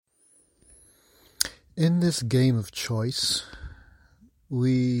In this game of choice,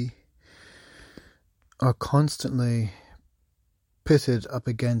 we are constantly pitted up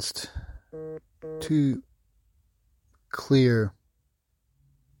against two clear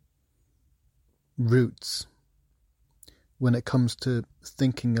routes when it comes to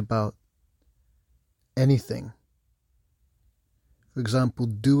thinking about anything. For example,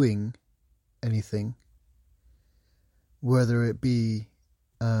 doing anything, whether it be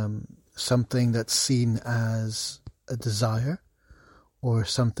something that's seen as a desire or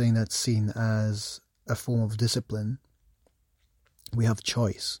something that's seen as a form of discipline, we have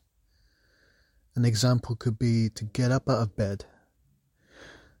choice. An example could be to get up out of bed.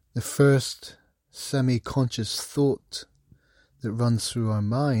 The first semi-conscious thought that runs through our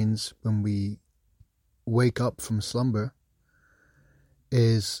minds when we wake up from slumber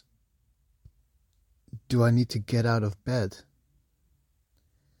is, do I need to get out of bed?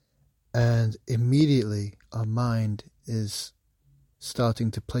 And immediately our mind is starting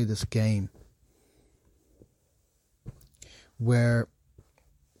to play this game where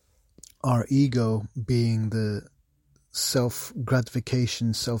our ego, being the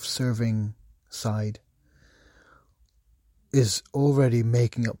self-gratification, self-serving side, is already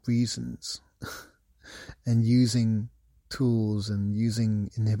making up reasons and using tools and using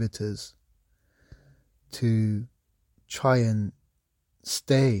inhibitors to try and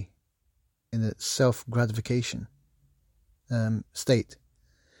stay in a self-gratification state,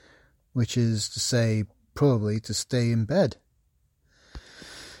 which is to say, probably to stay in bed.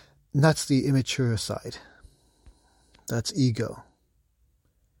 And that's the immature side. That's ego.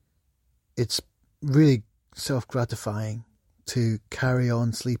 It's really self-gratifying to carry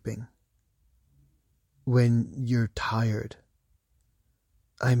on sleeping when you're tired.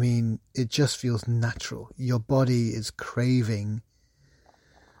 I mean, it just feels natural. Your body is craving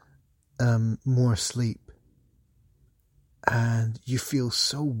more sleep. And you feel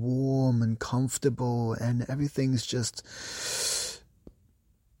so warm and comfortable, and everything's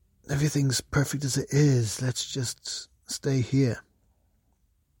perfect as it is. Let's just stay here.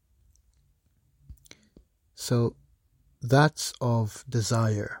 So that's of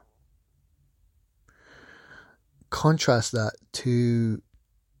desire. Contrast that to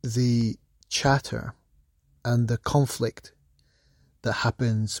the chatter and the conflict that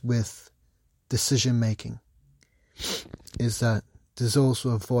happens with decision making, is that there's also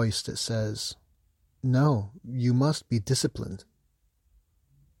a voice that says, no, you must be disciplined.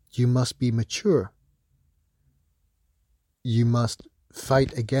 You must be mature. You must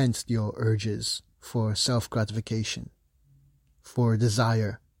fight against your urges for self-gratification, for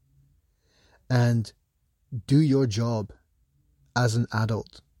desire, and do your job as an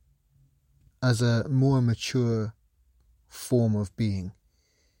adult, as a more mature form of being.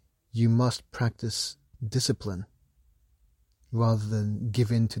 You must practice discipline rather than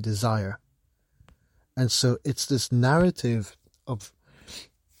give in to desire. And so it's this narrative of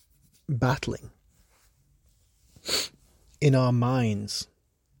battling in our minds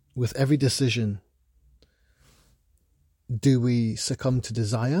with every decision. Do we succumb to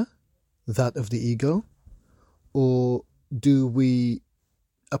desire, that of the ego, or do we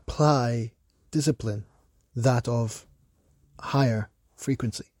apply discipline, that of higher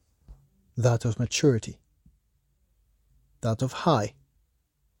frequency, that of maturity, that of high?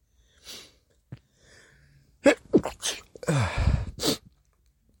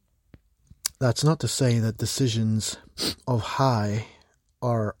 That's not to say that decisions of high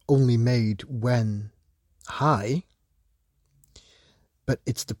are only made when high, but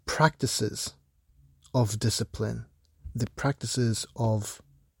it's the practices of discipline, the practices of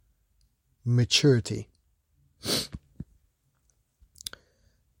maturity.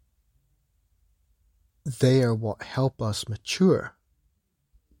 They are what help us mature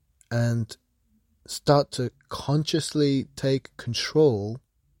and start to consciously take control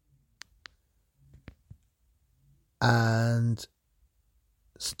and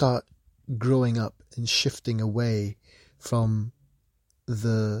start growing up and shifting away from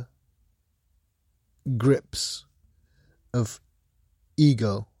the grips of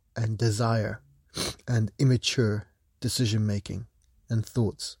ego and desire and immature decision making and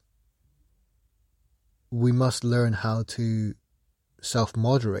thoughts. We must learn how to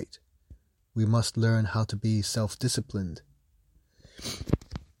self-moderate. We must learn how to be self-disciplined.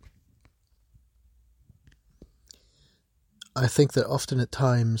 I think that often at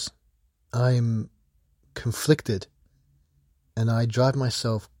times I'm conflicted and I drive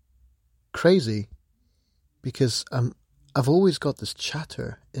myself crazy because I've always got this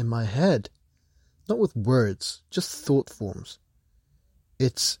chatter in my head, not with words, just thought forms.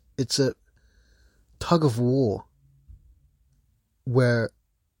 It's a tug of war where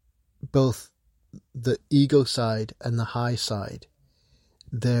both the ego side and the high side,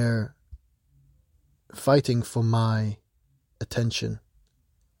 they're fighting for my attention,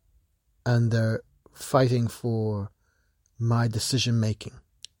 and they're fighting for my decision making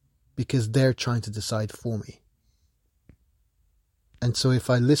because they're trying to decide for me. And so if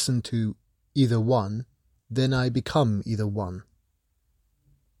I listen to either one, then I become either one,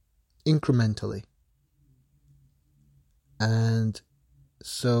 incrementally. And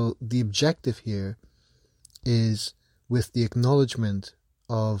so the objective here is, with the acknowledgement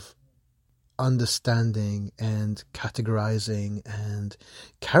of understanding and categorizing and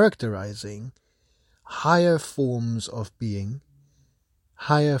characterizing higher forms of being,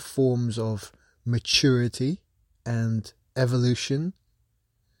 higher forms of maturity and evolution,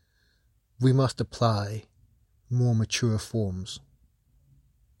 we must apply more mature forms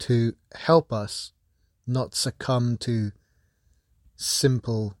to help us not succumb to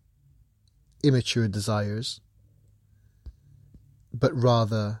simple, immature desires, but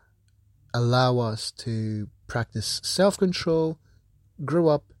rather allow us to practice self-control, grow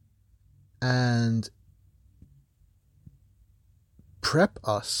up, and prep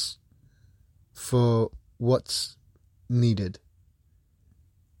us for what's needed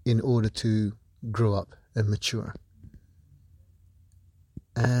in order to grow up and mature.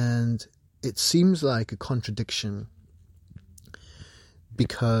 And it seems like a contradiction,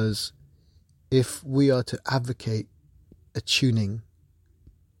 because if we are to advocate attuning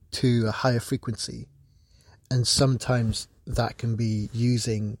to a higher frequency, and sometimes that can be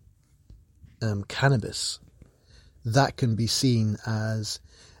using cannabis, that can be seen as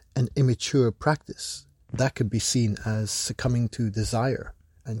an immature practice. That could be seen as succumbing to desire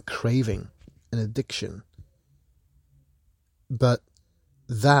and craving and addiction. But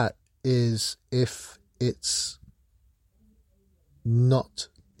that is if it's not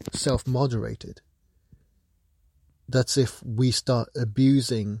self-moderated. That's if we start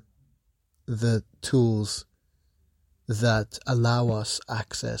abusing the tools that allow us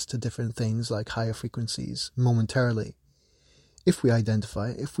access to different things like higher frequencies momentarily. If we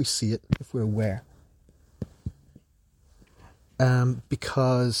identify it, if we see it, if we're aware.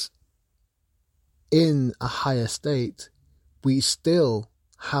 Because in a higher state, we still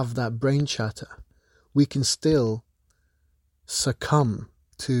have that brain chatter. We can still succumb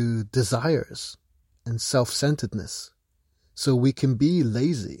to desires and self-centeredness. So we can be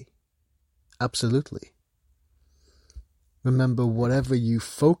lazy. Absolutely. Remember, whatever you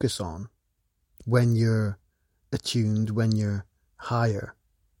focus on when you're attuned, when you're higher,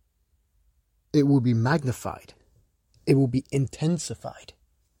 it will be magnified. It will be intensified.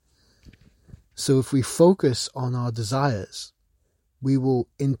 So if we focus on our desires, we will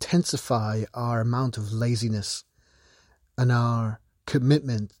intensify our amount of laziness and our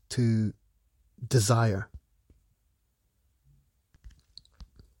commitment to desire.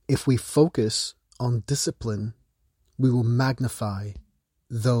 If we focus on discipline, we will magnify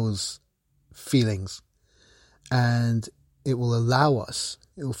those feelings, and it will allow us,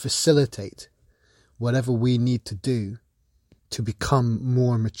 it will facilitate whatever we need to do to become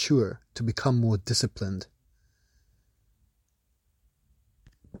more mature, to become more disciplined.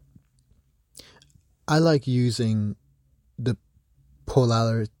 I like using the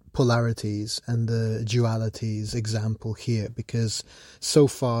polarities and the dualities example here, because so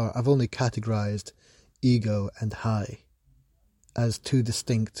far I've only categorized ego and high as two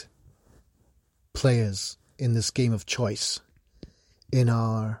distinct players in this game of choice in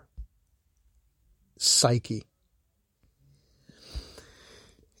our psyche,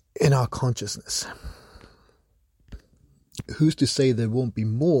 in our consciousness. Who's to say there won't be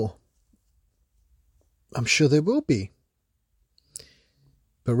more? I'm sure there will be.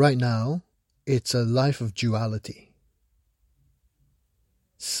 But right now, it's a life of duality.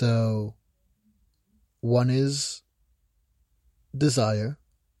 So, one is desire,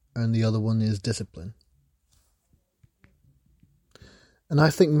 and the other one is discipline. And I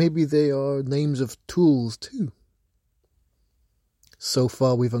think maybe they are names of tools too. So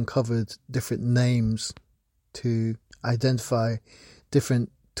far we've uncovered different names to identify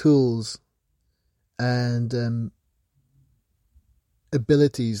different tools and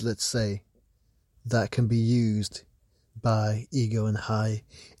abilities, let's say, that can be used by ego and high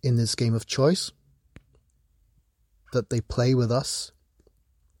in this game of choice that they play with us.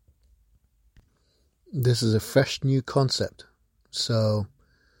 This is a fresh new concept. So,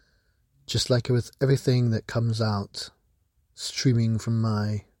 just like with everything that comes out streaming from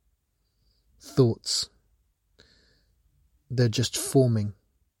my thoughts, they're just forming.